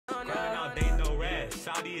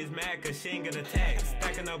Shawty is mad cause she ain't gonna text.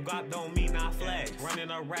 Stacking up guap don't mean I flex. Running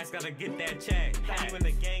up rats, gotta get that check. Have you in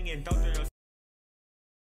the gang and don't throw your...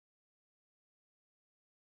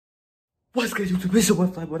 What's good, YouTube? It's your boy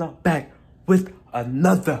FlightBoy. I'm back with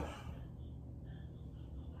another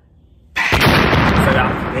bang. So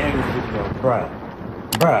y'all, today in this video,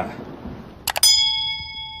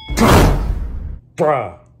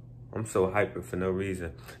 bruh. I'm so hyper for no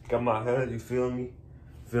reason. Got my head, you feel me?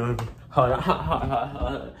 Hold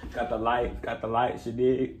on. Got the lights, you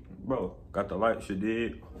dig? Bro, got the lights, you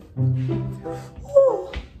dig?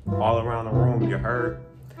 All around the room, you heard?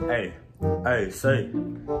 Hey, say,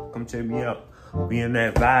 come check me out. Be in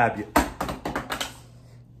that vibe.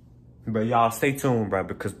 But y'all stay tuned, bro,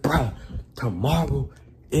 because, bro, tomorrow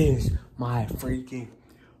is my freaking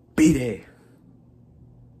B-Day.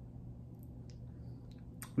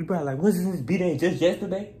 We probably like, wasn't this B-Day just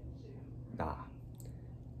yesterday? Nah.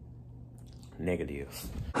 Negative.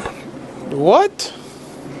 What?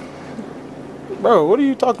 Bro, what are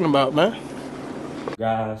you talking about, man?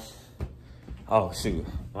 Guys. Oh, shoot.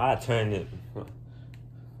 I turned it.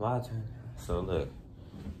 So, look.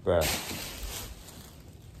 Bruh.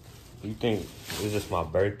 You think it's just my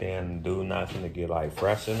birthday and the dude not gonna get, like,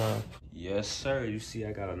 fresh enough? Yes, sir. You see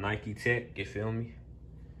I got a Nike Tech. You feel me?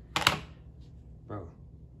 Bro.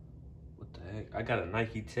 What the heck? I got a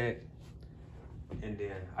Nike Tech. And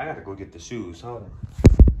then I gotta go get the shoes. Hold on.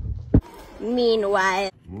 Meanwhile.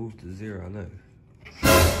 Move to 0. Look.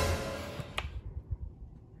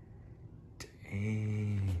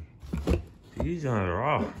 Dang. These are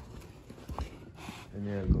off. And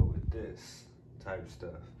then go with this type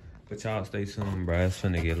stuff. But y'all stay tuned, bruh. It's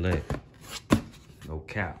finna get lit. No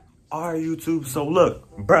cap. Alright, YouTube. So look,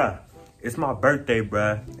 bruh. It's my birthday,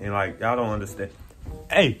 bruh. And like, y'all don't understand.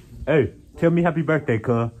 Hey. Tell me happy birthday,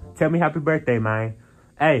 cuz. Tell me happy birthday, man.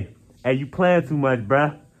 Hey, you playing too much,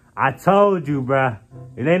 bruh. I told you, bruh.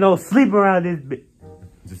 It ain't no sleep around this bitch.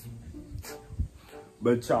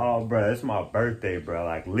 But y'all, bruh, it's my birthday, bruh.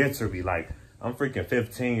 Like, literally, like, I'm freaking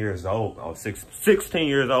 15 years old. Oh, 16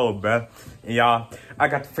 years old, bruh. And y'all, I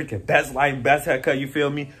got the freaking best light, best haircut, you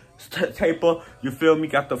feel me? Taper, you feel me?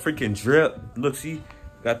 Got the freaking drip. Look, see?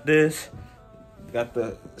 Got this. Got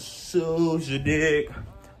the shoes, you dig?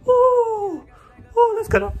 Woo! Woo, let's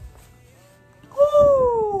get up.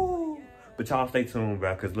 Woo! But y'all stay tuned,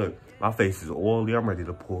 bro, because look, my face is oily. I'm ready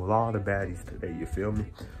to pull all the baddies today, you feel me?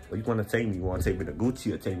 Or you want to take me? You want to take me to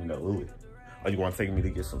Gucci or take me to Louis? Or you want to take me to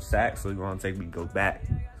get some sacks or you want to take me to go back?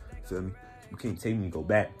 Feel me? You can't take me to go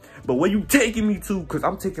back. But where you taking me to? Because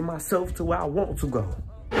I'm taking myself to where I want to go.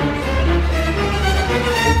 Stay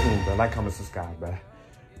tuned, bro. Like, comment, subscribe, bro.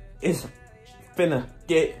 It's finna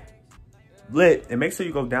get lit. And make sure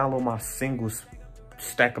you go download my singles,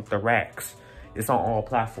 Stack Up the Racks. It's on all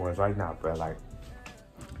platforms right now, bro. Like,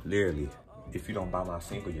 literally, if you don't buy my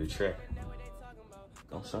single, you're tripping.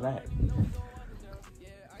 Don't show that.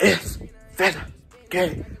 It's finna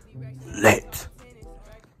get lit.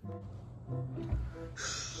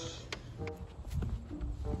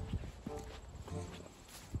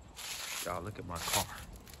 Y'all look at my car.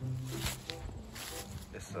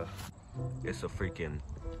 It's a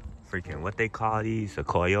freaking, what they call these? A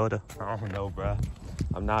Toyota? I don't know, bruh.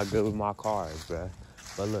 I'm not good with my cars, bruh.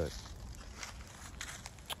 But look.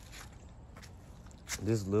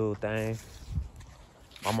 This little thing.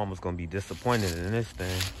 My mama's gonna be disappointed in this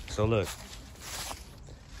thing. So look.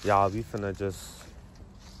 Y'all, we finna just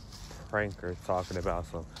prank her talking about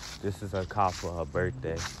some. This is a cop for her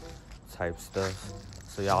birthday type stuff.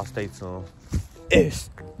 So y'all stay tuned. It's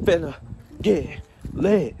finna get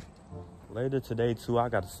lit. Later today, too, I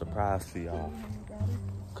got a surprise for y'all.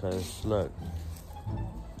 Cause look,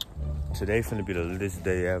 today finna be the latest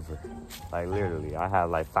day ever. Like literally, I had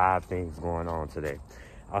like 5 things going on today.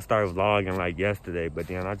 I started vlogging like yesterday, but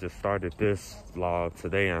then I just started this vlog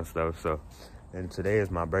today and stuff. So, and today is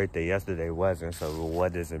my birthday. Yesterday wasn't, so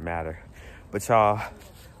what does it matter? But y'all,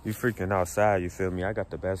 we freaking outside, you feel me? I got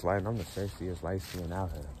the best light, and I'm the sexiest light skin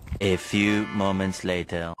out here. A few moments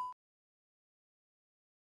later.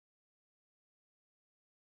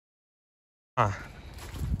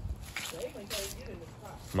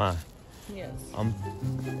 Ma. Yes. I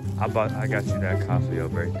got you that car for your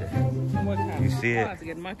birthday. What car? You see it? I have to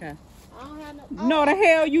get my car. No, the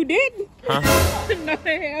hell you didn't. Huh? No,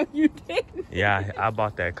 the hell you didn't. Yeah, I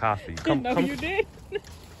bought that car for you. Come, no, come, you didn't.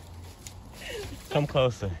 Come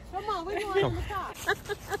closer. Come on, we're going in the car.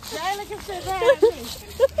 Jayla can sit behind me.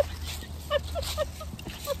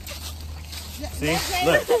 See?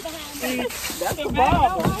 Look. See, that's the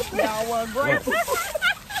problem. Y'all weren't grateful.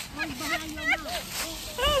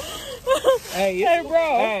 Hey, bro.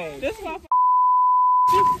 Hey. This is my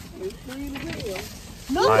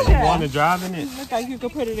Alright, you want to drive in it? Look like you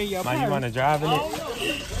could put it in your purse. You want to drive in it?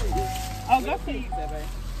 Oh, go see that bag.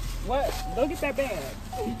 What? Go get that bag.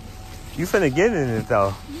 You finna get in it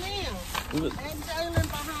though. Yeah. And Jalen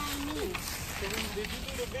behind me. Did you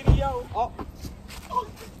do the video? Oh.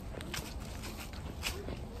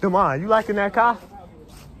 Come on, you liking that car?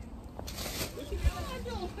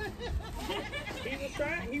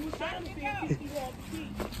 He was trying to see if he had the key.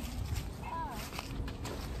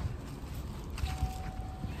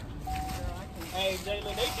 Hey,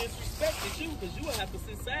 Jalen, they disrespected you because you would have to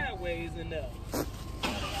sit sideways in there. Don't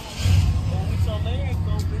with your legs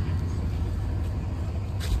open.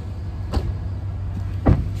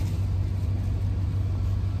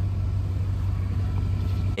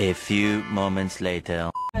 A few moments later.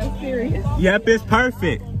 Serious? Yep, it's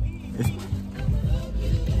perfect.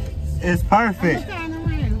 It's perfect. Turn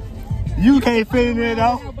around. You can't fit in there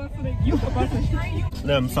though. You can bust a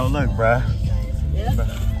string. So look, bruh.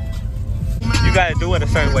 You gotta do it a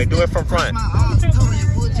certain way. Do it from front.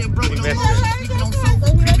 You missed it.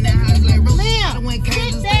 Liam,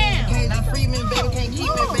 sit down.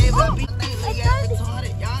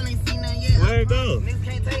 Where it go?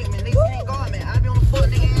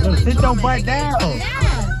 Look, sit your butt down.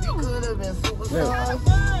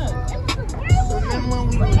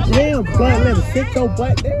 Damn, sit your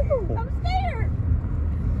butt down.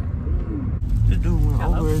 This dude went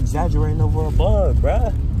over exaggerating over a bug,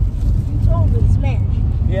 bruh. You told me to smash.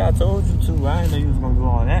 Yeah, I told you to. I didn't know you was gonna do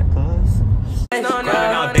all that, cuz.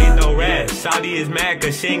 Running all day, no rest. Shawty is mad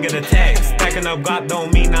cause she ain't get a text. Stacking up guap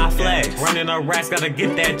don't mean I flex. Running up racks, gotta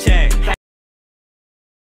get that check.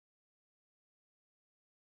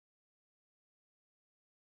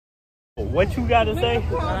 What you gotta say?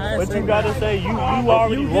 What you gotta say? You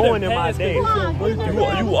already ruining my day. You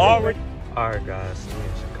already. Alright, guys, we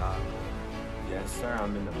in Chicago. Yes, sir.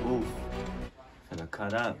 I'm in the booth. Finna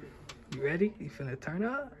cut up. You ready? You finna turn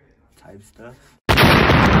up? Type stuff.